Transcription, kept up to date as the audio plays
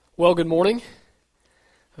Well, good morning.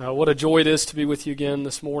 What a joy it is to be with you again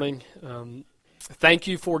this morning. Thank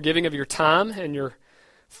you for giving of your time and your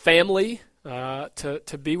family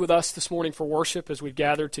to be with us this morning for worship as we've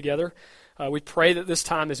gathered together. We pray that this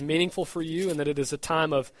time is meaningful for you and that it is a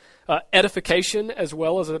time of edification as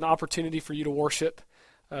well as an opportunity for you to worship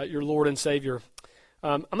your Lord and Savior.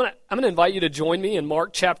 I'm going to invite you to join me in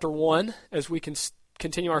Mark chapter 1 as we can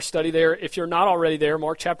continue our study there. If you're not already there,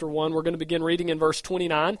 Mark chapter 1, we're going to begin reading in verse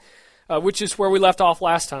 29, which is where we left off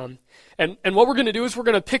last time. And what we're going to do is we're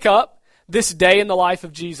going to pick up this day in the life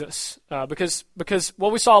of Jesus. Because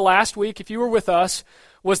what we saw last week, if you were with us,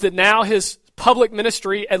 was that now his public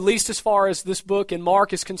ministry, at least as far as this book in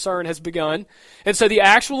Mark is concerned, has begun. And so the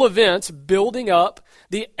actual events building up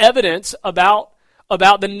the evidence about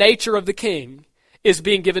the nature of the king is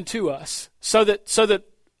being given to us. So that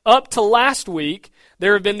up to last week,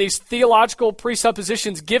 there have been these theological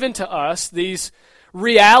presuppositions given to us, these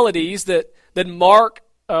realities that Mark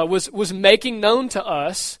was making known to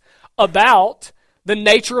us about the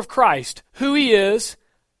nature of Christ, who he is,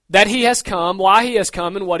 that he has come, why he has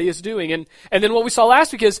come, and what he is doing. And then what we saw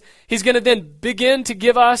last week is he's going to then begin to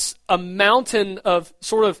give us a mountain of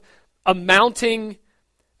sort of a mounting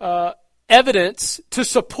evidence to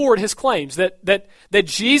support his claims, that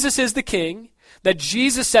Jesus is the king, that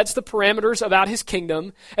Jesus sets the parameters about his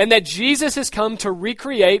kingdom, and that Jesus has come to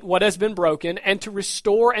recreate what has been broken and to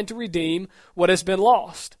restore and to redeem what has been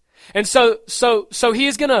lost. And so he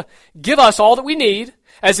is going to give us all that we need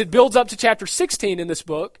as it builds up to chapter 16 in this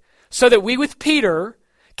book, so that we with Peter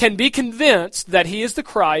can be convinced that he is the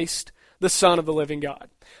Christ, the Son of the living God.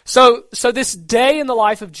 So this day in the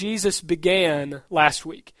life of Jesus began last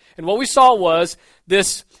week. And what we saw was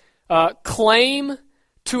this claim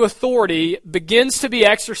to authority begins to be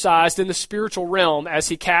exercised in the spiritual realm as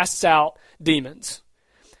he casts out demons.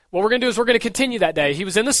 What we're going to do is we're going to continue that day. He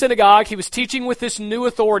was in the synagogue. He was teaching with this new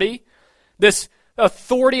authority, this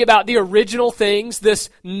authority about the original things,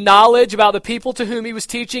 this knowledge about the people to whom he was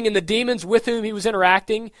teaching and the demons with whom he was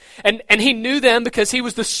interacting. And he knew them because he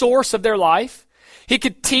was the source of their life. He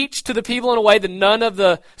could teach to the people in a way that none of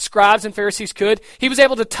the scribes and Pharisees could. He was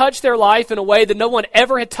able to touch their life in a way that no one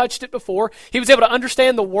ever had touched it before. He was able to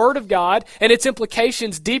understand the Word of God and its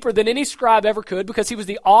implications deeper than any scribe ever could, because he was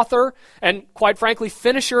the author and, quite frankly,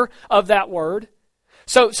 finisher of that Word.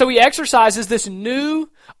 So he exercises this new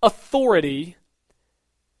authority,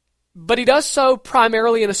 but he does so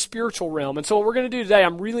primarily in a spiritual realm. And so what we're going to do today,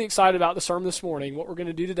 I'm really excited about the sermon this morning. What we're going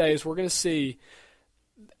to do today is we're going to see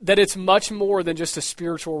that it's much more than just a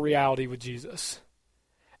spiritual reality with Jesus.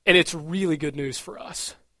 And it's really good news for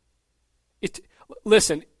us.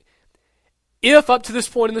 Listen, if up to this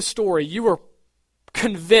point in the story you were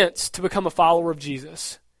convinced to become a follower of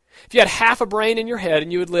Jesus, if you had half a brain in your head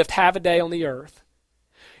and you had lived half a day on the earth,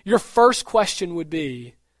 your first question would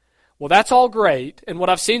be, well, that's all great, and what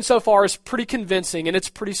I've seen so far is pretty convincing and it's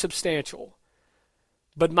pretty substantial.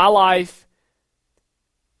 But my life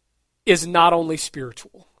is not only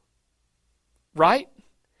spiritual, right?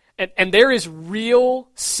 And there is real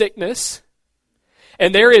sickness,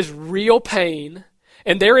 and there is real pain,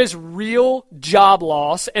 and there is real job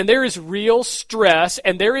loss, and there is real stress,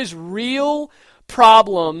 and there is real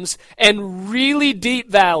problems and really deep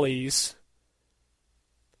valleys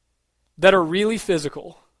that are really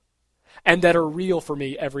physical and that are real for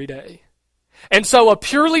me every day. And so a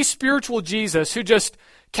purely spiritual Jesus who just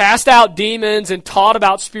cast out demons and taught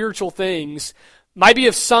about spiritual things might be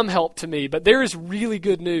of some help to me, but there is really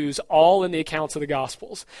good news all in the accounts of the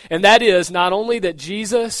Gospels. And that is not only that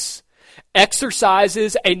Jesus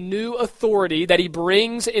exercises a new authority that he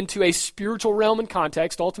brings into a spiritual realm and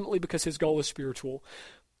context, ultimately because his goal is spiritual,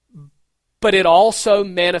 but it also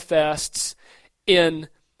manifests in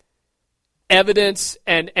evidence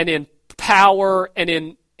and in power and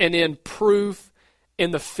in proof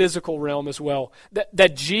in the physical realm as well.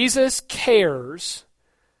 That Jesus cares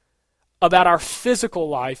about our physical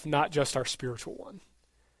life, not just our spiritual one.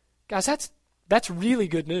 Guys, that's really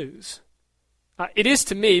good news. It is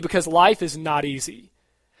to me, because life is not easy,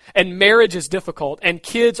 and marriage is difficult, and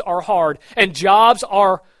kids are hard, and jobs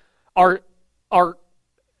are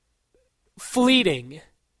fleeting,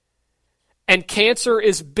 and cancer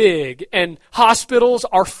is big, and hospitals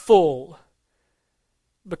are full.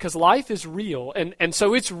 Because life is real, and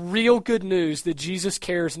so it's real good news that Jesus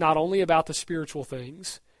cares not only about the spiritual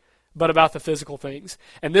things, but about the physical things.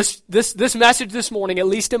 And this message this morning, at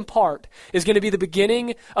least in part, is going to be the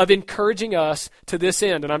beginning of encouraging us to this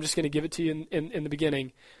end. And I'm just going to give it to you in the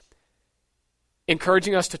beginning.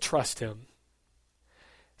 Encouraging us to trust him.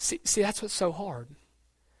 See, that's what's so hard.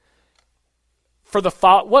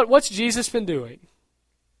 What's Jesus been doing?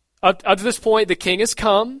 Up to this point, the king has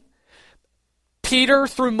come. Peter,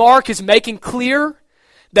 through Mark, is making clear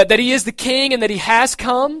that he is the king and that he has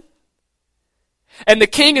come. And the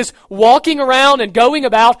king is walking around and going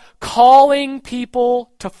about calling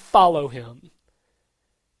people to follow him.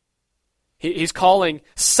 He's calling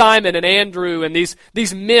Simon and Andrew and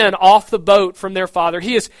these men off the boat from their father.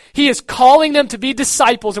 He is calling them to be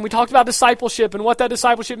disciples. And we talked about discipleship and what that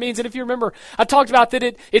discipleship means. And if you remember, I talked about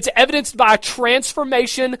that it's evidenced by a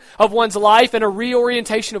transformation of one's life and a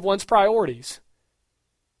reorientation of one's priorities.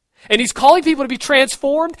 And he's calling people to be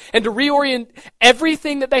transformed and to reorient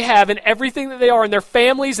everything that they have and everything that they are and their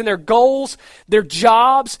families and their goals, their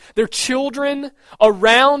jobs, their children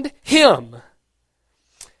around him.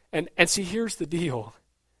 And see, here's the deal.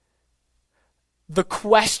 The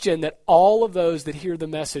question that all of those that hear the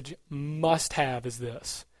message must have is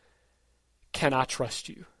this: can I trust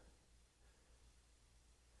you?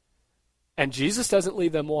 And Jesus doesn't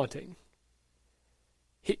leave them wanting.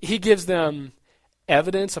 He gives them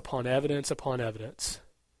evidence upon evidence upon evidence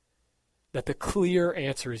that the clear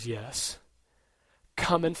answer is yes.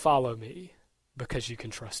 Come and follow me because you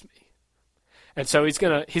can trust me. And so he's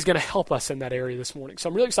gonna help us in that area this morning. So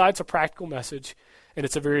I'm really excited. It's a practical message, and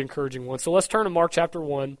it's a very encouraging one. So let's turn to Mark chapter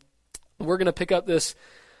 1. We're going to pick up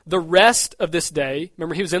the rest of this day.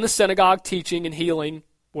 Remember, he was in the synagogue teaching and healing,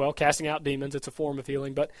 well, casting out demons. It's a form of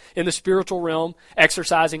healing, but in the spiritual realm,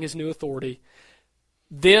 exercising his new authority.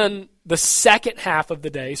 Then the second half of the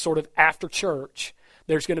day, sort of after church,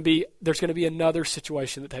 there's going to be another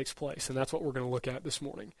situation that takes place, and that's what we're going to look at this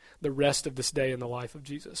morning, the rest of this day in the life of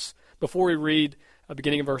Jesus. Before we read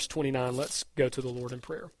beginning of verse 29, let's go to the Lord in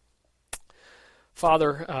prayer.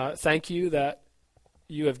 Father, thank you that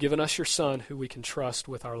you have given us your Son who we can trust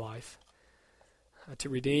with our life, to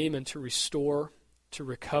redeem and to restore, to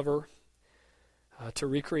recover, to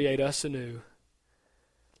recreate us anew.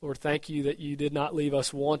 Lord, thank you that you did not leave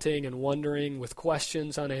us wanting and wondering with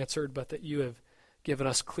questions unanswered, but that you have given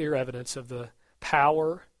us clear evidence of the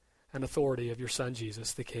power and authority of your Son,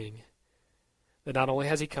 Jesus, the King. That not only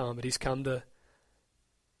has he come, but he's come to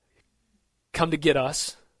get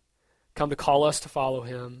us, come to call us to follow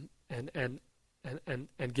him, and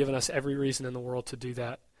given us every reason in the world to do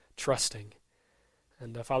that, trusting.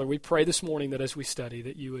 And Father, we pray this morning that as we study,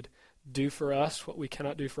 that you would do for us what we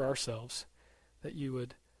cannot do for ourselves, that you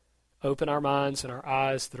would open our minds and our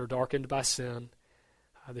eyes that are darkened by sin,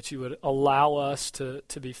 that you would allow us to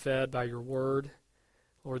be fed by your word,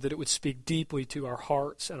 Lord, that it would speak deeply to our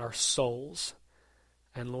hearts and our souls,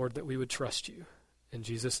 and Lord, that we would trust you. In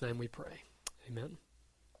Jesus' name we pray. Amen.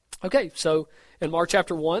 Okay, so in Mark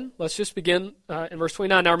chapter 1, let's just begin in verse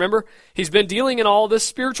 29. Now remember, he's been dealing in all this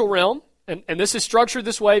spiritual realm, and this is structured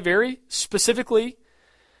this way very specifically.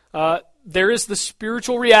 There is the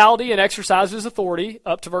spiritual reality and exercise of his authority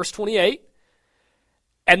up to verse 28.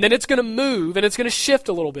 And then it's going to move and it's going to shift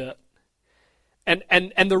a little bit.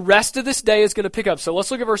 And the rest of this day is going to pick up. So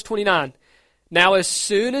let's look at verse 29. Now as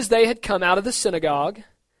soon as they had come out of the synagogue,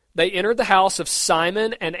 they entered the house of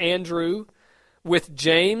Simon and Andrew with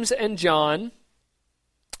James and John.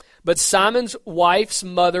 But Simon's wife's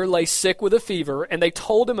mother lay sick with a fever, and they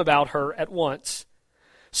told him about her at once.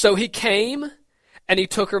 So he came, and he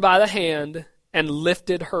took her by the hand and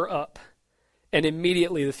lifted her up. And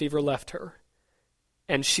immediately the fever left her,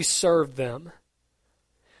 and she served them.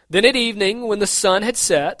 Then at evening, when the sun had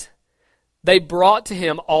set, they brought to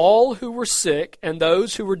him all who were sick and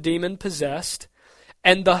those who were demon-possessed,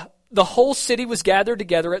 and the whole city was gathered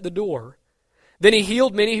together at the door. Then he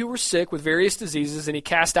healed many who were sick with various diseases, and he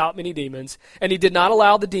cast out many demons, and he did not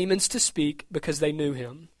allow the demons to speak because they knew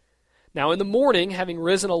him. Now in the morning, having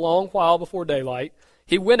risen a long while before daylight,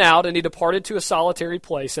 he went out and he departed to a solitary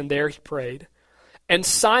place, and there he prayed. And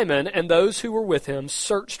Simon and those who were with him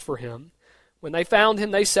searched for him. When they found him,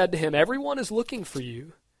 they said to him, "Everyone is looking for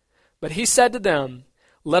you." But he said to them,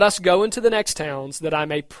 "Let us go into the next towns, that I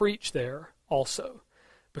may preach there also,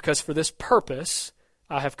 because for this purpose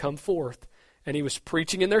I have come forth." And he was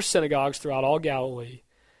preaching in their synagogues throughout all Galilee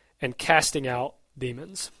and casting out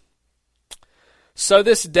demons. So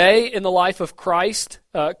this day in the life of Christ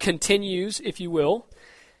continues, if you will,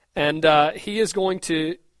 and he is going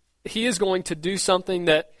to do something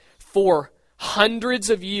that for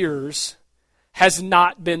hundreds of years has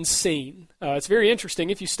not been seen. It's very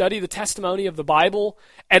interesting. If you study the testimony of the Bible,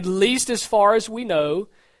 at least as far as we know,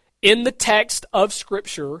 in the text of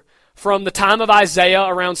Scripture, from the time of Isaiah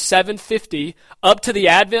around 750 up to the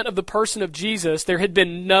advent of the person of Jesus, there had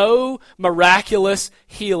been no miraculous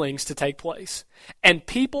healings to take place. And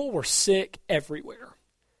people were sick everywhere.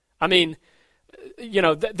 I mean,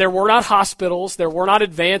 there were not hospitals, there were not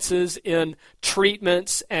advances in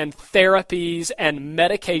treatments and therapies and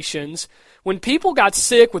medications. When people got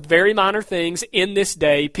sick with very minor things in this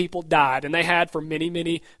day, people died, and they had for many,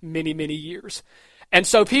 many, many, many years. And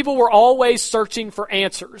so people were always searching for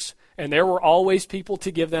answers, and there were always people to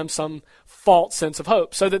give them some false sense of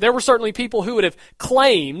hope. So that there were certainly people who would have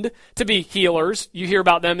claimed to be healers. You hear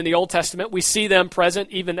about them in the Old Testament. We see them present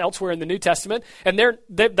even elsewhere in the New Testament, and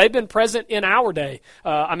they've been present in our day.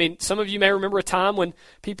 Some of you may remember a time when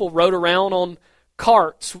people rode around on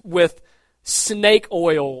carts with snake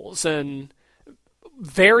oils and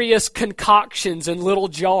various concoctions in little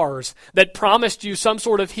jars that promised you some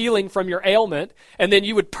sort of healing from your ailment, and then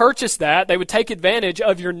you would purchase that. They would take advantage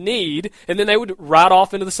of your need, and then they would ride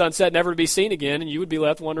off into the sunset, never to be seen again, and you would be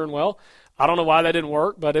left wondering, well, I don't know why that didn't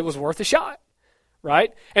work, but it was worth a shot,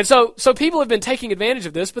 right? And so people have been taking advantage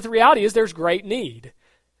of this, but the reality is there's great need.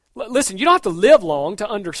 Listen, you don't have to live long to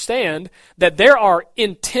understand that there are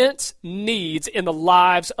intense needs in the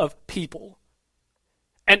lives of people.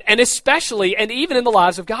 And especially, and even in the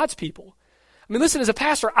lives of God's people. I mean, listen, as a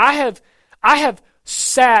pastor, I have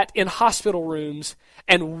sat in hospital rooms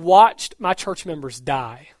and watched my church members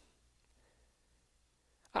die.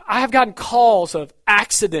 I have gotten calls of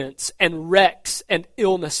accidents and wrecks and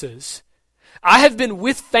illnesses. I have been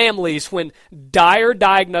with families when dire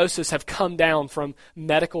diagnoses have come down from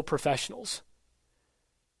medical professionals.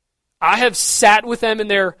 I have sat with them in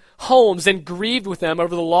their homes and grieved with them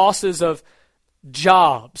over the losses of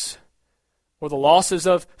jobs, or the losses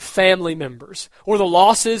of family members, or the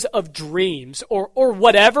losses of dreams, or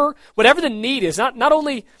whatever the need is. Not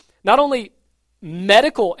only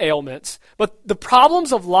medical ailments, but the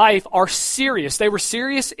problems of life are serious. They were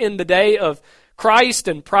serious in the day of Christ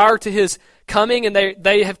and prior to his coming, and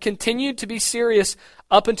they have continued to be serious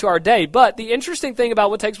up into our day. But the interesting thing about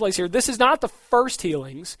what takes place here, this is not the first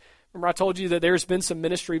healings. Remember, I told you that there's been some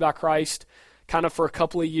ministry by Christ kind of for a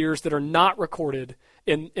couple of years that are not recorded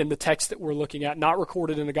in the text that we're looking at, not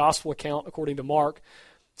recorded in the gospel account according to Mark.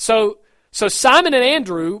 So Simon and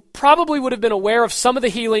Andrew probably would have been aware of some of the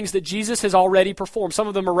healings that Jesus has already performed, some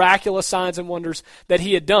of the miraculous signs and wonders that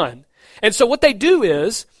he had done. And so what they do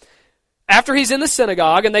is, after he's in the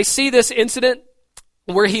synagogue and they see this incident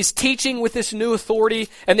where he's teaching with this new authority,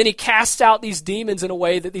 and then he casts out these demons in a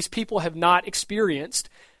way that these people have not experienced,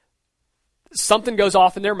 something goes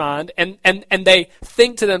off in their mind, and they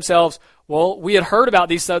think to themselves, well, we had heard about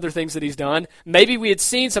these other things that he's done. Maybe we had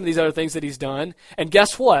seen some of these other things that he's done. And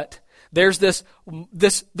guess what? There's this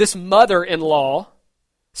mother-in-law,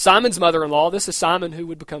 Simon's mother-in-law. This is Simon who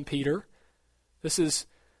would become Peter. This is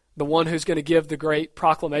the one who's going to give the great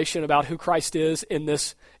proclamation about who Christ is in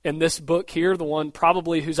this book here, the one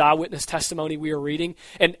probably whose eyewitness testimony we are reading.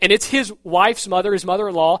 And it's his wife's mother, his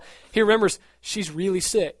mother-in-law. He remembers she's really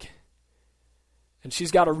sick. And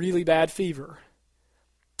she's got a really bad fever.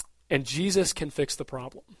 And Jesus can fix the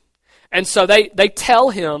problem. And so they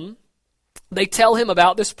tell him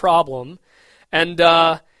about this problem. And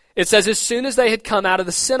it says, as soon as they had come out of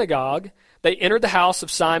the synagogue, they entered the house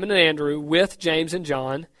of Simon and Andrew with James and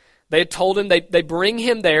John. They had told him, they bring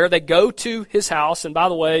him there. They go to his house. And by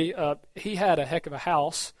the way, he had a heck of a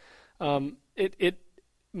house.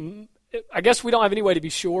 I guess we don't have any way to be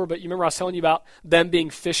sure, but you remember I was telling you about them being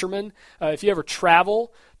fishermen. If you ever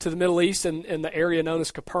travel to the Middle East and in the area known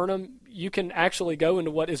as Capernaum, you can actually go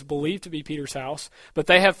into what is believed to be Peter's house, but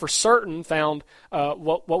they have for certain found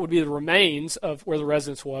what would be the remains of where the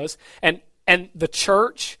residence was. And the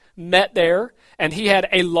church met there, and he had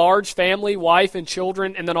a large family, wife and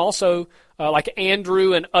children, and then also like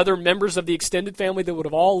Andrew and other members of the extended family that would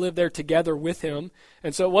have all lived there together with him.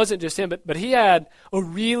 And so it wasn't just him, but he had a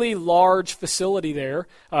really large facility there.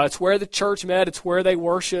 It's where the church met. It's where they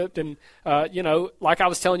worshiped. And, like I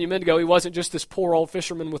was telling you a minute ago, he wasn't just this poor old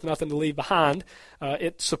fisherman with nothing to leave behind.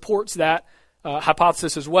 It supports that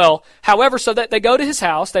hypothesis as well. However, so that they go to his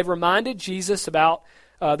house, they've reminded Jesus about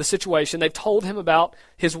the situation. They've told him about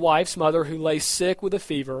his wife's mother who lay sick with a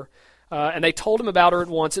fever. And they told him about her at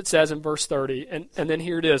once, it says in verse 30. And then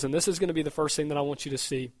here it is. And this is going to be the first thing that I want you to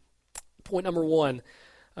see. Point number one,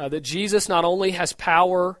 that Jesus not only has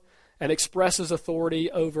power and expresses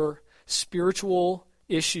authority over spiritual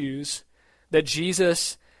issues, that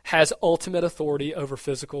Jesus has ultimate authority over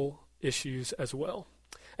physical issues as well.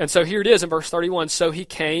 And so here it is in verse 31. So he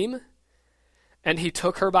came and he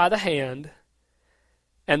took her by the hand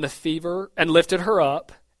and the fever, and lifted her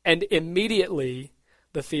up, and immediately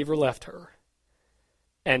the fever left her,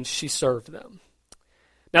 and she served them.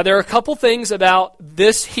 Now, there are a couple things about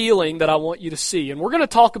this healing that I want you to see. And we're going to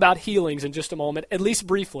talk about healings in just a moment, at least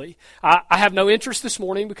briefly. I have no interest this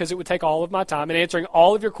morning because it would take all of my time in answering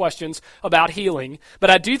all of your questions about healing.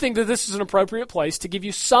 But I do think that this is an appropriate place to give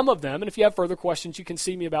you some of them. And if you have further questions, you can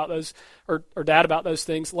see me about those or Dad about those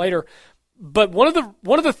things later. But one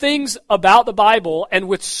of the things about the Bible and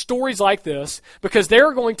with stories like this, because there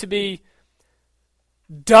are going to be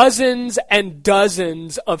dozens and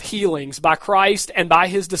dozens of healings by Christ and by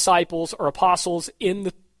his disciples or apostles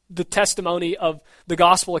in the testimony of the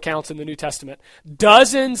gospel accounts in the New Testament.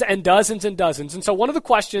 Dozens and dozens and dozens. And so one of the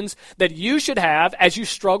questions that you should have as you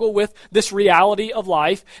struggle with this reality of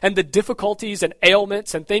life and the difficulties and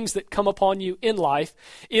ailments and things that come upon you in life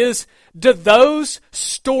is, do those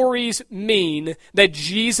stories mean that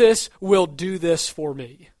Jesus will do this for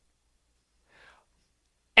me?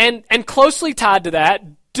 And closely tied to that,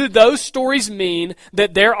 do those stories mean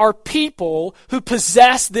that there are people who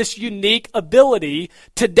possess this unique ability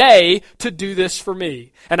today to do this for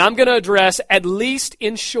me? And I'm going to address, at least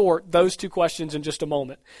in short, those two questions in just a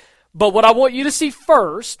moment. But what I want you to see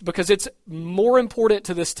first, because it's more important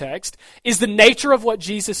to this text, is the nature of what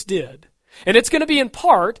Jesus did. And it's going to be in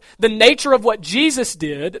part the nature of what Jesus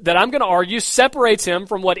did that I'm going to argue separates him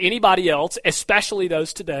from what anybody else, especially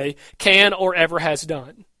those today, can or ever has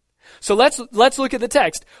done. So let's look at the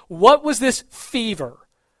text. What was this fever?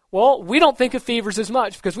 Well, we don't think of fevers as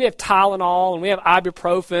much because we have Tylenol and we have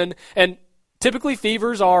ibuprofen, and typically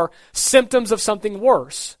fevers are symptoms of something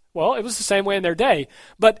worse. Well, it was the same way in their day.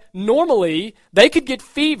 But normally, they could get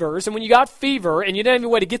fevers, and when you got fever and you didn't have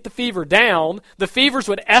any way to get the fever down, the fevers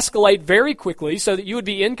would escalate very quickly so that you would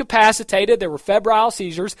be incapacitated. There were febrile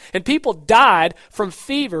seizures, and people died from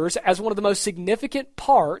fevers as one of the most significant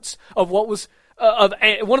parts of what was one of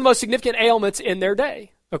the most significant ailments in their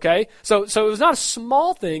day. Okay? So it was not a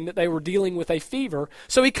small thing that they were dealing with a fever.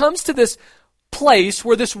 So he comes to this place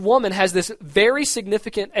where this woman has this very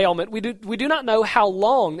significant ailment. We do not know how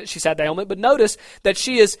long that she's had the ailment, but notice that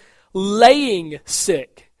she is laying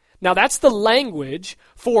sick. Now that's the language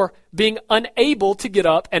for being unable to get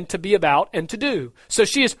up and to be about and to do. So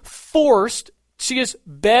she is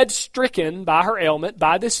bed-stricken by her ailment,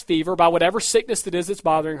 by this fever, by whatever sickness that is that's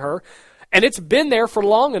bothering her. And it's been there for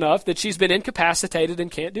long enough that she's been incapacitated and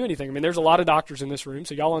can't do anything. I mean, there's a lot of doctors in this room,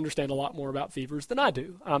 so y'all understand a lot more about fevers than I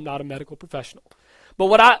do. I'm not a medical professional. But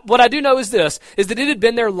what I do know is this, is that it had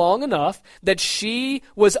been there long enough that she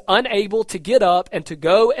was unable to get up and to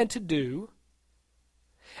go and to do.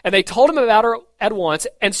 And they told him about her at once,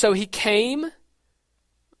 and so he came,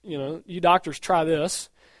 you doctors try this,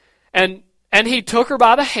 and he took her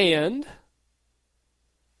by the hand,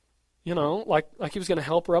 like he was going to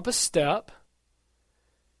help her up a step.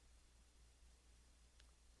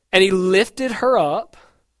 And he lifted her up.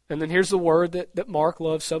 And then here's the word that Mark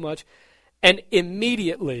loves so much. And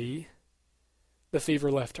immediately, the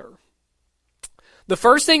fever left her. The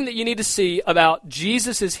first thing that you need to see about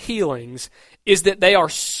Jesus' healings is that they are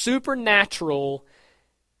supernatural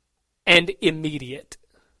and immediate.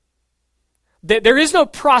 There is no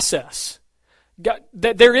process.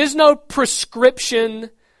 There is no prescription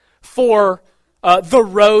for the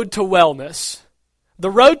road to wellness.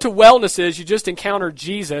 The road to wellness is you just encounter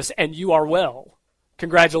Jesus and you are well.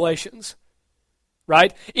 Congratulations.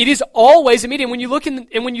 Right? It is always immediate. When you look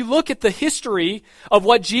at the history of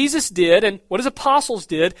what Jesus did and what his apostles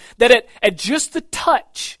did, that at just the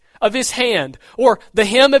touch of his hand, or the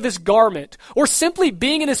hem of his garment, or simply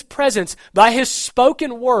being in his presence by his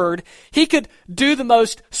spoken word, he could do the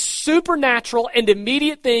most supernatural and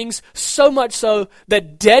immediate things, so much so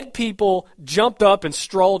that dead people jumped up and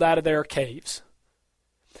strolled out of their caves.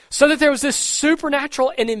 So that there was this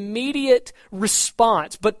supernatural and immediate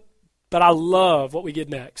response. But I love what we get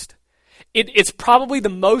next. It's probably the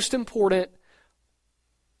most important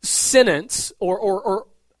sentence or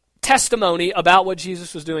testimony about what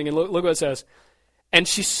Jesus was doing. And look what it says. And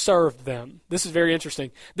she served them. This is very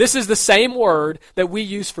interesting. This is the same word that we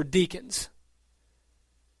use for deacons.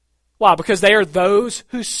 Why? Because they are those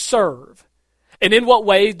who serve. And in what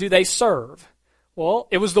way do they serve? Well,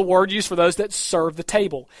 it was the word used for those that serve the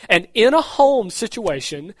table. And in a home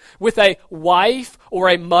situation with a wife or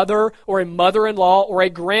a mother-in-law or a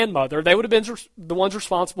grandmother, they would have been the ones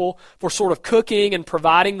responsible for sort of cooking and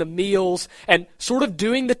providing the meals and sort of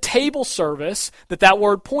doing the table service that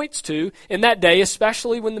word points to in that day,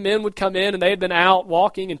 especially when the men would come in and they had been out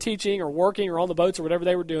walking and teaching or working or on the boats or whatever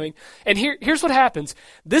they were doing. And here's what happens.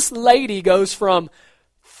 This lady goes from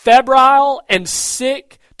febrile and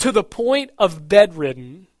sick to the point of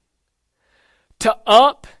bedridden, to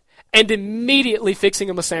up and immediately fixing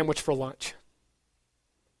him a sandwich for lunch.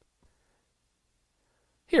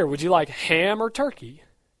 Here, would you like ham or turkey?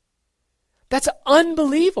 That's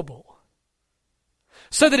unbelievable.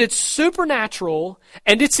 So that it's supernatural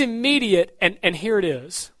and it's immediate, and here it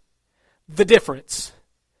is. The difference.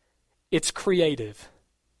 It's creative.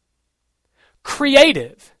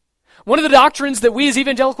 Creative. One of the doctrines that we as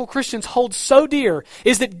evangelical Christians hold so dear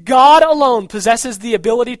is that God alone possesses the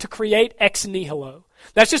ability to create ex nihilo.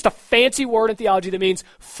 That's just a fancy word in theology that means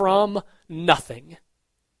from nothing.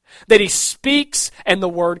 That he speaks and the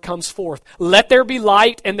word comes forth. Let there be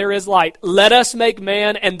light and there is light. Let us make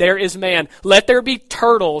man and there is man. Let there be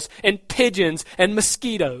turtles and pigeons and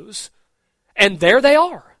mosquitoes. And there they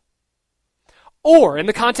are. Or, in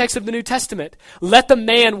the context of the New Testament, let the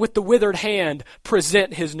man with the withered hand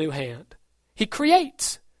present his new hand. He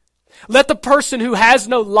creates. Let the person who has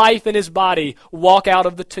no life in his body walk out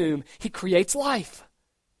of the tomb. He creates life.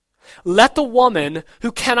 Let the woman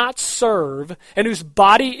who cannot serve and whose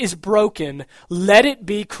body is broken, let it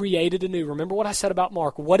be created anew. Remember what I said about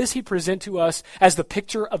Mark. What does he present to us as the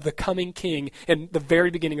picture of the coming king in the very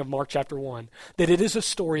beginning of Mark chapter 1? That it is a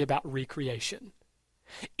story about recreation.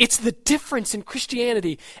 It's the difference in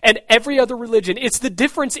Christianity and every other religion. It's the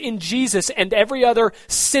difference in Jesus and every other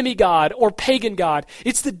semi-god or pagan god.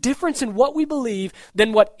 It's the difference in what we believe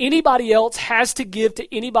than what anybody else has to give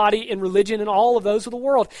to anybody in religion and all of those of the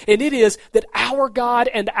world. And it is that our God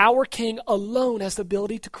and our King alone has the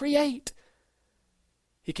ability to create.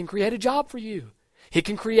 He can create a job for you. He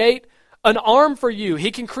can create an arm for you.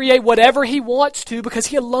 He can create whatever he wants to because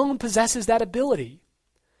he alone possesses that ability.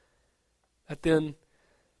 That then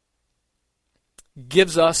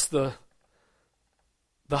gives us the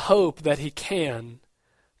hope that he can,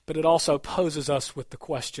 but it also poses us with the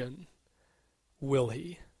question, will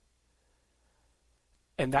he?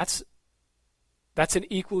 And that's an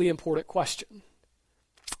equally important question.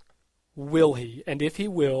 Will he? And if he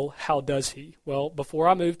will, how does he? Well, before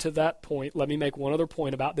I move to that point, let me make one other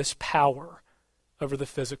point about this power over the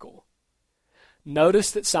physical.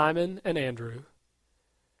 Notice that Simon and Andrew,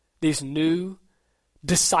 these new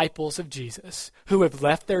disciples of Jesus who have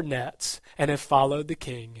left their nets and have followed the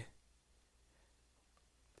King,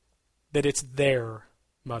 that it's their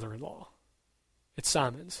mother-in-law. It's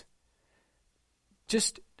Simon's.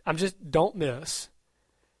 Don't miss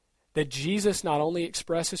that Jesus not only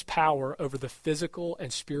expresses power over the physical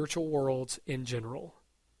and spiritual worlds in general,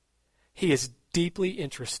 he is deeply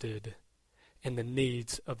interested in the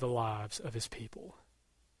needs of the lives of his people,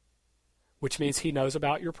 which means he knows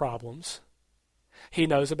about your problems. He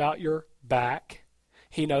knows about your back.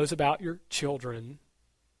 He knows about your children.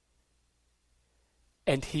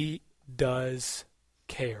 And he does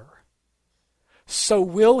care. So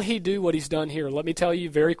will he do what he's done here? Let me tell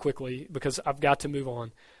you very quickly, because I've got to move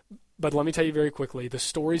on. But let me tell you very quickly, the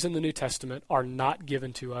stories in the New Testament are not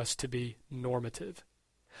given to us to be normative.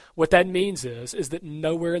 What that means is that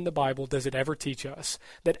nowhere in the Bible does it ever teach us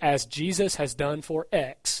that as Jesus has done for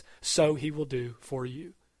X, so he will do for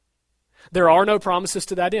you. There are no promises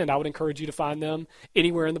to that end. I would encourage you to find them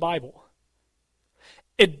anywhere in the Bible.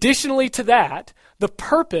 Additionally to that, the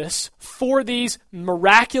purpose for these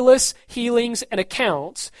miraculous healings and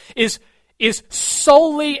accounts is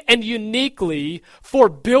solely and uniquely for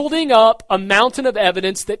building up a mountain of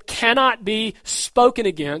evidence that cannot be spoken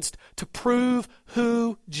against to prove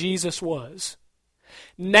who Jesus was.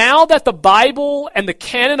 Now that the Bible and the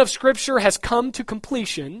canon of Scripture has come to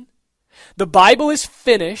completion, the Bible is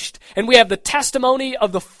finished, and we have the testimony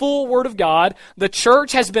of the full Word of God. The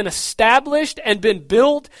church has been established and been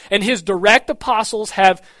built, and his direct apostles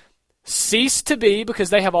have ceased to be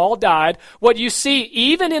because they have all died. What you see,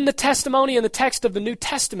 even in the testimony in the text of the New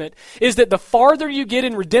Testament, is that the farther you get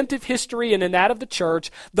in redemptive history and in that of the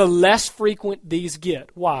church, the less frequent these get.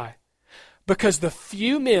 Why? Because the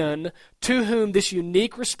few men to whom this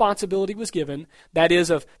unique responsibility was given, that is,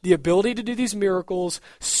 of the ability to do these miracles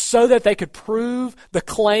so that they could prove the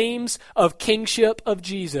claims of kingship of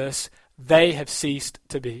Jesus, they have ceased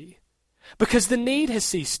to be. Because the need has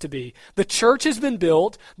ceased to be. The church has been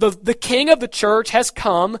built. The king of the church has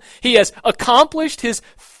come. He has accomplished his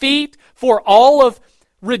feat for all of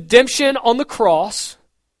redemption on the cross.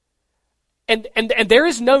 And there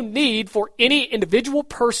is no need for any individual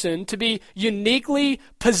person to be uniquely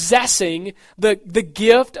possessing the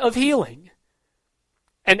gift of healing.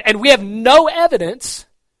 And we have no evidence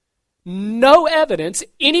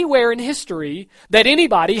anywhere in history that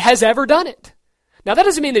anybody has ever done it. Now that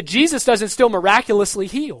doesn't mean that Jesus doesn't still miraculously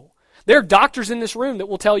heal. There are doctors in this room that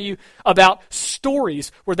will tell you about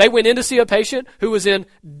stories where they went in to see a patient who was in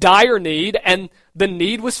dire need and the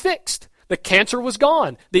need was fixed. The cancer was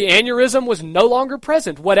gone. The aneurysm was no longer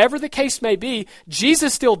present. Whatever the case may be,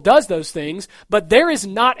 Jesus still does those things, but there is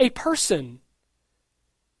not a person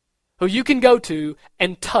who you can go to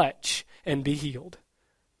and touch and be healed.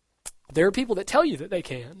 There are people that tell you that they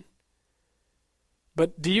can.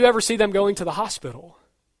 But do you ever see them going to the hospital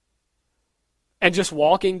and just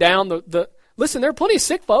walking down the listen, there are plenty of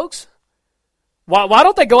sick folks. Why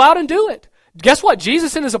don't they go out and do it? Guess what?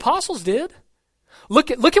 Jesus and his apostles did. Look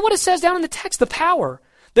at what it says down in the text, the power.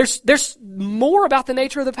 There's more about the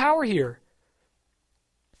nature of the power here.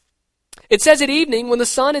 It says at evening, when the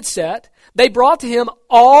sun had set, they brought to him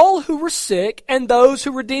all who were sick and those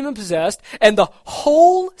who were demon-possessed, and the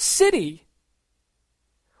whole city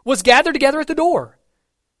was gathered together at the door.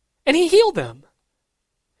 And he healed them.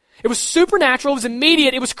 It was supernatural, it was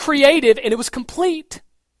immediate, it was creative, and it was complete.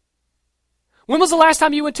 When was the last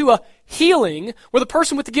time you went to a healing where the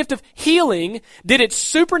person with the gift of healing did it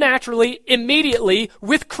supernaturally, immediately,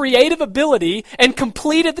 with creative ability, and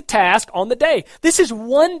completed the task on the day? This is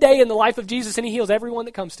one day in the life of Jesus, and he heals everyone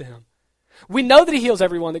that comes to him. We know that he heals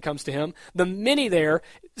everyone that comes to him. The many there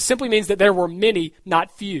simply means that there were many,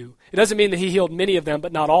 not few. It doesn't mean that he healed many of them,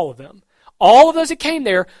 but not all of them. All of those that came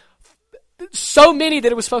there, so many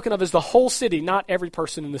that it was spoken of as the whole city, not every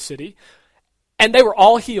person in the city. And they were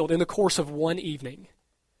all healed in the course of one evening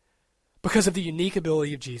because of the unique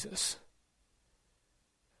ability of Jesus.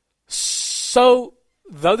 So,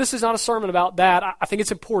 though this is not a sermon about that, I think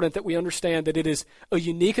it's important that we understand that it is a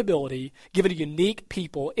unique ability given to unique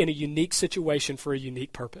people in a unique situation for a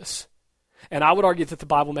unique purpose. And I would argue that the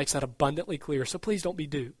Bible makes that abundantly clear, so please don't be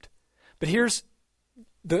duped. But here's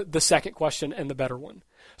the second question and the better one.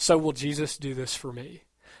 So will Jesus do this for me?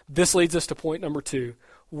 This leads us to point number 2.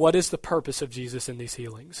 What is the purpose of Jesus in these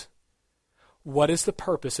healings? What is the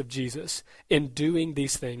purpose of Jesus in doing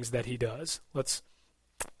these things that he does? Let's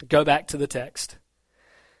go back to the text.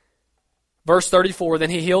 Verse 34, then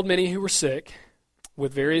he healed many who were sick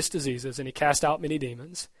with various diseases, and he cast out many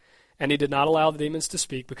demons, and he did not allow the demons to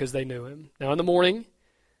speak because they knew him. Now in the morning,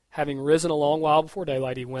 having risen a long while before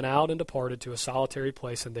daylight, he went out and departed to a solitary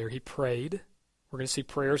place, and there he prayed. We're going to see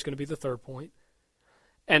prayer is going to be the third point.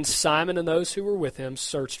 And Simon and those who were with him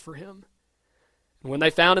searched for him. And when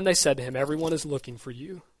they found him, they said to him, everyone is looking for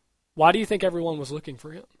you. Why do you think everyone was looking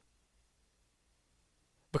for him?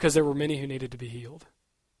 Because there were many who needed to be healed.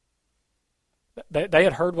 They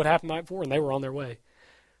had heard what happened the night before, and they were on their way.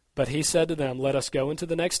 But he said to them, let us go into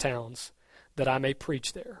the next towns, that I may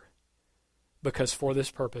preach there, because for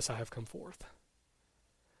this purpose I have come forth.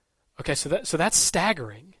 Okay, so that's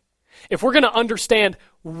staggering. If we're going to understand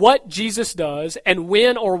what Jesus does and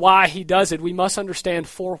when or why he does it, we must understand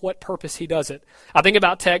for what purpose he does it. I think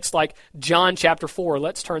about texts like John chapter 4.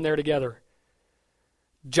 Let's turn there together.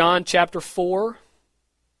 John chapter 4.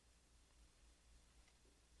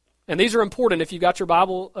 And these are important. If you've got your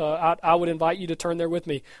Bible, I would invite you to turn there with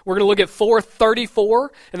me. We're going to look at 4:34,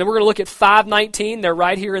 and then we're going to look at 5:19. They're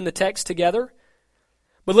right here in the text together.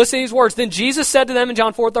 But listen to these words. Then Jesus said to them in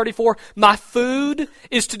John 4:34, my food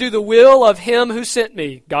is to do the will of him who sent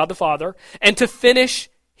me, God the Father, and to finish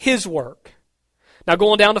his work. Now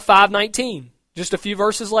going down to 5:19, just a few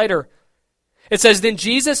verses later. It says, then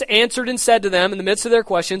Jesus answered and said to them in the midst of their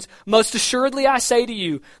questions, most assuredly I say to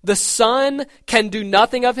you, the Son can do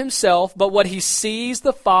nothing of himself but what he sees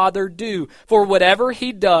the Father do. For whatever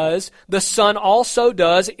he does, the Son also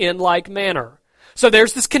does in like manner. So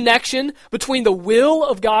there's this connection between the will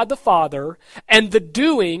of God the Father and the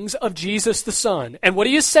doings of Jesus the Son. And what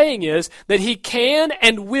he is saying is that he can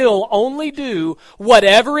and will only do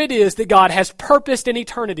whatever it is that God has purposed in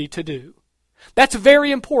eternity to do. That's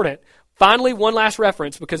very important. Finally, one last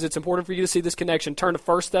reference, because it's important for you to see this connection. Turn to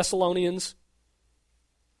 1 Thessalonians.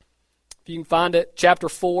 If you can find it, chapter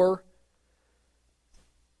 4.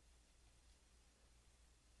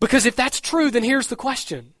 Because if that's true, then here's the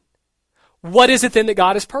question. What is it then that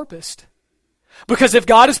God has purposed? Because if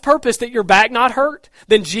God has purposed that your back not hurt,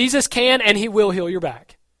 then Jesus can and he will heal your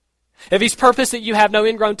back. If he's purposed that you have no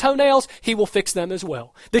ingrown toenails, he will fix them as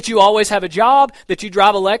well. That you always have a job, that you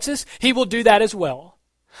drive a Lexus, he will do that as well.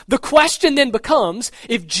 The question then becomes,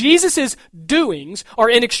 if Jesus' doings are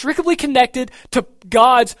inextricably connected to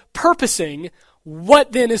God's purposing,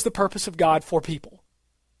 what then is the purpose of God for people?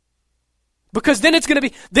 Because then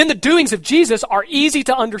then the doings of Jesus are easy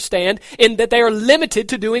to understand in that they are limited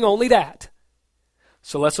to doing only that.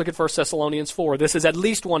 So let's look at 1 Thessalonians 4. This is at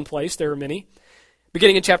least one place. There are many.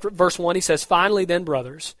 Beginning in verse 1, he says, finally then,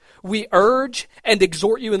 brothers, we urge and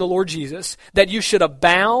exhort you in the Lord Jesus that you should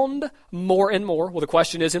abound more and more. Well, the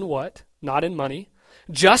question is in what? Not in money.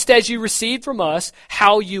 Just as you received from us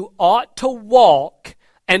how you ought to walk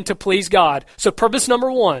and to please God. So purpose number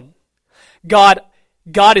one, God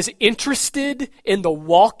is interested in the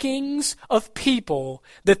walkings of people,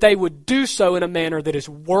 that they would do so in a manner that is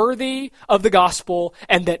worthy of the gospel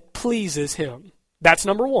and that pleases Him. That's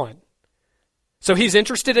number one. So He's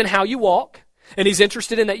interested in how you walk, and He's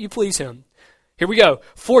interested in that you please Him. Here we go.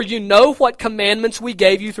 For you know what commandments we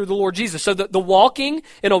gave you through the Lord Jesus. So the walking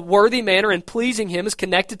in a worthy manner and pleasing Him is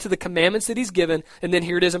connected to the commandments that He's given. And then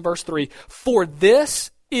here it is in verse 3. For this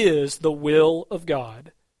is the will of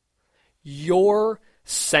God, your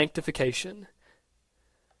sanctification.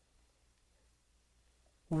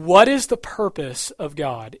 What is the purpose of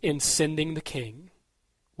God in sending the King?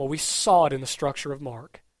 Well, we saw it in the structure of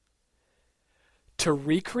Mark. To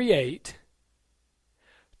recreate,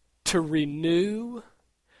 to renew,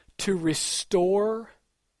 to restore,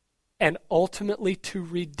 and ultimately to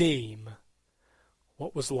redeem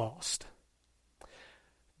what was lost.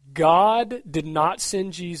 God did not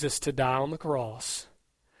send Jesus to die on the cross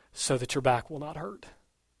so that your back will not hurt.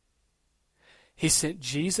 He sent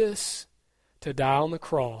Jesus to die on the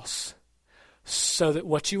cross so that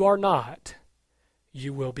what you are not,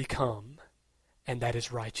 you will become, and that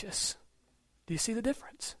is righteous. Do you see the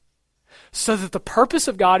difference? So that the purpose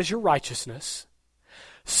of God is your righteousness,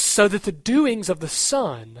 so that the doings of the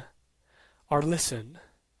Son are, listen,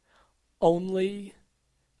 only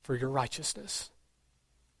for your righteousness.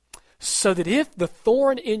 So that if the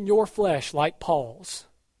thorn in your flesh, like Paul's,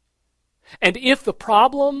 and if the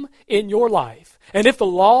problem in your life, and if the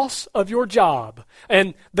loss of your job,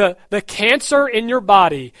 and the cancer in your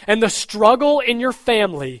body, and the struggle in your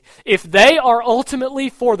family, if they are ultimately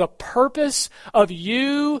for the purpose of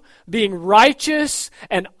you being righteous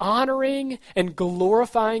and honoring and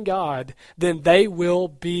glorifying God, then they will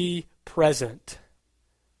be present.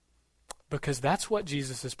 Because that's what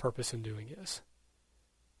Jesus' purpose in doing is.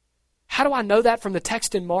 How do I know that from the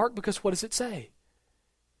text in Mark? Because what does it say?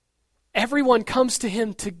 Everyone comes to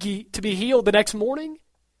Him to be healed the next morning.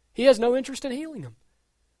 He has no interest in healing them.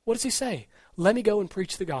 What does He say? Let me go and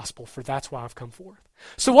preach the gospel, for that's why I've come forth.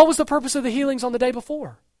 So what was the purpose of the healings on the day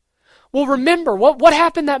before? Well, remember, what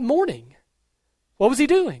happened that morning? What was He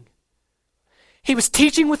doing? He was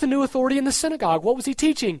teaching with a new authority in the synagogue. What was He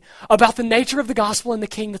teaching? About the nature of the gospel and the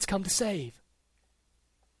King that's come to save.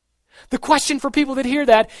 The question for people that hear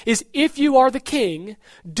that is, if you are the King,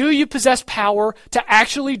 do you possess power to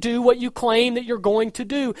actually do what you claim that you're going to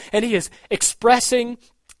do? And He is expressing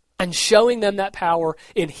and showing them that power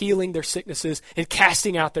in healing their sicknesses, in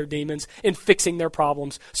casting out their demons, in fixing their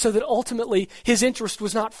problems, so that ultimately His interest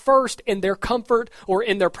was not first in their comfort or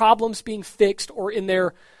in their problems being fixed or in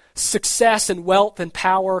their success and wealth and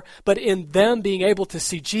power, but in them being able to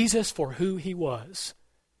see Jesus for who He was.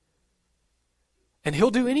 And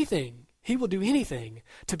He'll do anything. He will do anything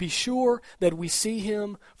to be sure that we see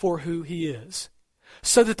Him for who He is.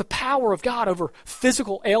 So that the power of God over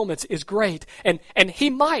physical ailments is great. And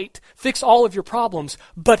He might fix all of your problems,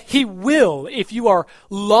 but He will, if you are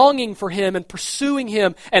longing for Him and pursuing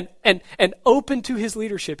Him and open to His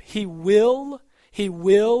leadership, He will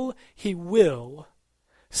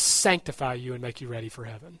sanctify you and make you ready for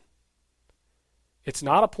heaven. It's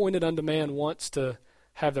not appointed unto man once to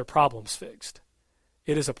have their problems fixed.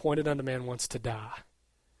 It is appointed unto man once to die.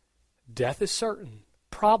 Death is certain.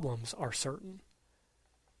 Problems are certain.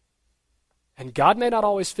 And God may not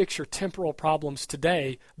always fix your temporal problems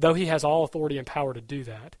today, though He has all authority and power to do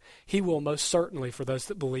that. He will most certainly, for those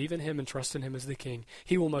that believe in Him and trust in Him as the King,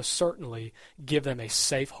 He will most certainly give them a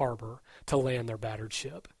safe harbor to land their battered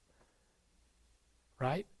ship.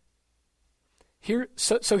 Right?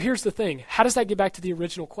 So here's the thing. How does that get back to the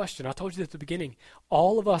original question? I told you at the beginning,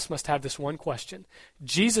 all of us must have this one question.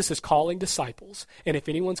 Jesus is calling disciples, and if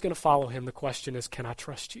anyone's going to follow Him, the question is, can I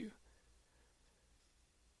trust you?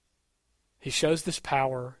 He shows this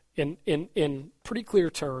power in pretty clear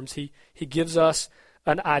terms. He gives us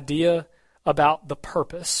an idea about the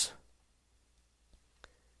purpose,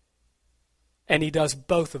 and He does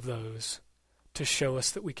both of those to show us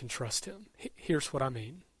that we can trust Him. Here's what I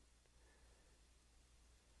mean.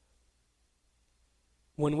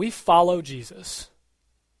 When we follow Jesus,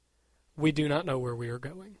 we do not know where we are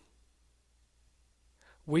going.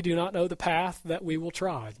 We do not know the path that we will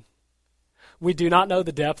trod. We do not know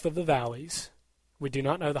the depth of the valleys. We do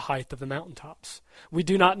not know the height of the mountaintops. We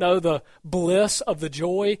do not know the bliss of the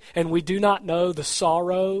joy, and we do not know the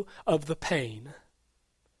sorrow of the pain.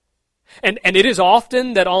 And it is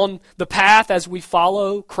often that on the path as we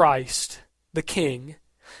follow Christ, the King,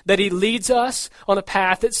 that He leads us on a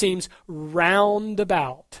path that seems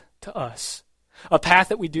roundabout to us. A path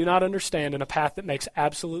that we do not understand and a path that makes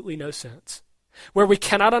absolutely no sense. where we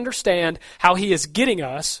cannot understand how he is getting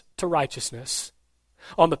us to righteousness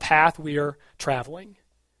on the path we are traveling.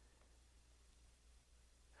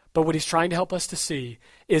 But what he's trying to help us to see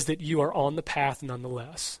is that you are on the path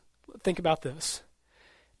nonetheless. Think about this.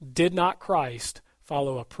 Did not Christ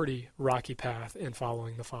follow a pretty rocky path in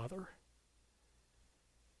following the Father?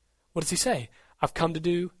 What does he say? I've come to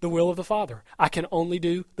do the will of the Father. I can only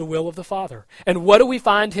do the will of the Father. And what do we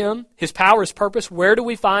find him? His power, his purpose, where do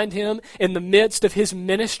we find him? In the midst of his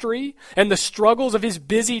ministry and the struggles of his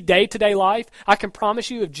busy day-to-day life. I can promise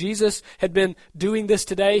you if Jesus had been doing this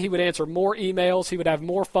today, he would answer more emails, he would have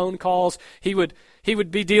more phone calls, he would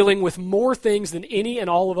be dealing with more things than any and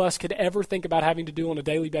all of us could ever think about having to do on a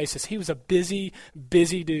daily basis. He was a busy,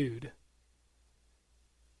 busy dude.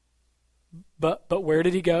 But where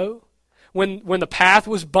did he go? When the path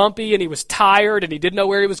was bumpy and he was tired and he didn't know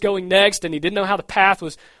where he was going next and he didn't know how the path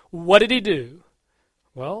was, what did he do?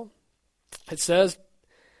 Well, it says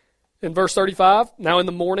in verse 35, now in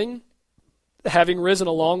the morning, having risen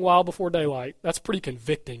a long while before daylight. That's pretty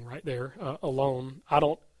convicting right there alone. I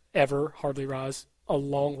don't ever hardly rise a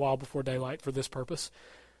long while before daylight for this purpose.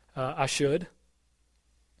 I should.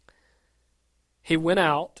 He went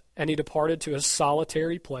out and he departed to a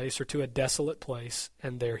solitary place or to a desolate place,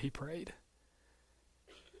 and there he prayed.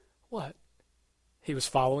 What? He was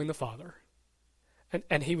following the Father.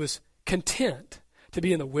 And he was content to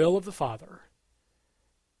be in the will of the Father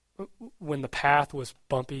when the path was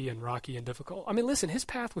bumpy and rocky and difficult. I mean, listen, his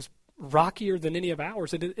path was rockier than any of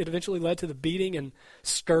ours. It eventually led to the beating and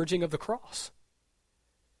scourging of the cross.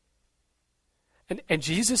 And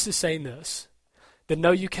Jesus is saying this, that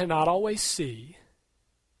no, you cannot always see.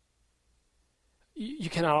 You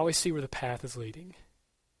cannot always see where the path is leading.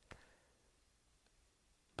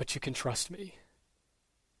 But you can trust me.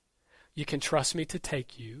 You can trust me to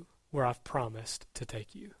take you where I've promised to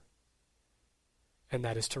take you. And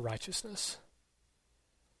that is to righteousness.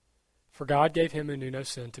 For God gave him who knew no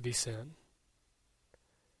sin to be sin,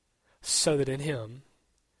 so that in him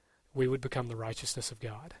we would become the righteousness of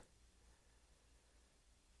God.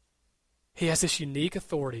 He has this unique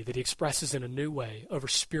authority that he expresses in a new way over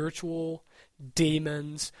spiritual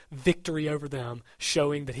demons, victory over them,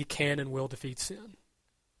 showing that he can and will defeat sin.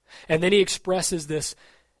 And then he expresses this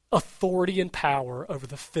authority and power over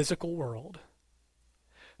the physical world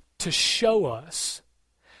to show us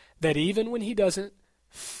that even when he doesn't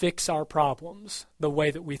fix our problems the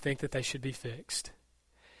way that we think that they should be fixed,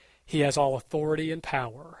 he has all authority and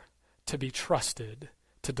power to be trusted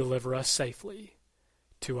to deliver us safely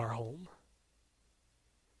to our home.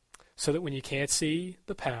 So that when you can't see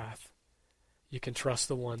the path, you can trust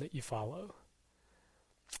the one that you follow.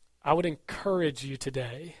 I would encourage you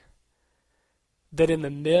today that in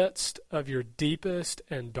the midst of your deepest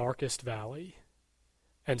and darkest valley,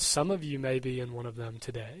 and some of you may be in one of them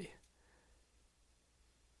today,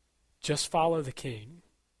 just follow the King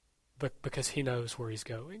because he knows where he's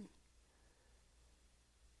going.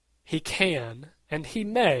 He can and he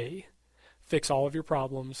may fix all of your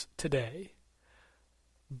problems today,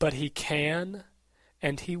 but he can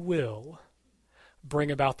and he will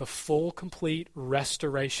bring about the full, complete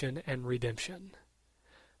restoration and redemption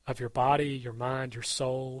of your body, your mind, your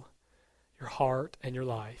soul, your heart, and your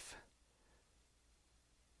life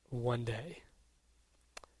one day.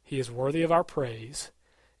 He is worthy of our praise,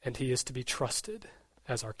 and he is to be trusted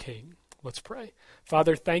as our King. Let's pray.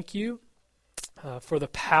 Father, thank you for the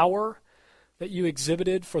power that you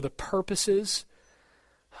exhibited, for the purposes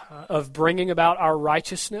of bringing about our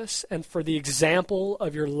righteousness, and for the example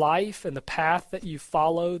of your life and the path that you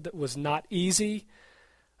followed that was not easy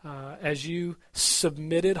as you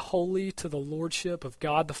submitted wholly to the lordship of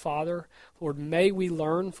God the Father. Lord, may we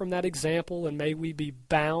learn from that example, and may we be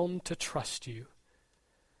bound to trust you.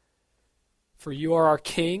 For you are our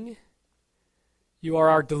King, you are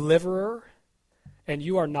our deliverer, and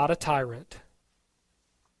you are not a tyrant.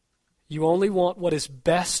 You only want what is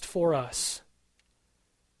best for us,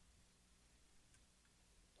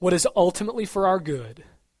 what is ultimately for our good,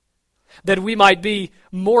 that we might be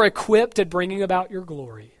more equipped at bringing about your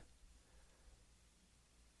glory.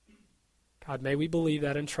 God, may we believe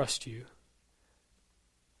that and trust you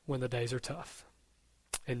when the days are tough.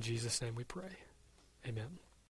 In Jesus' name we pray. Amen.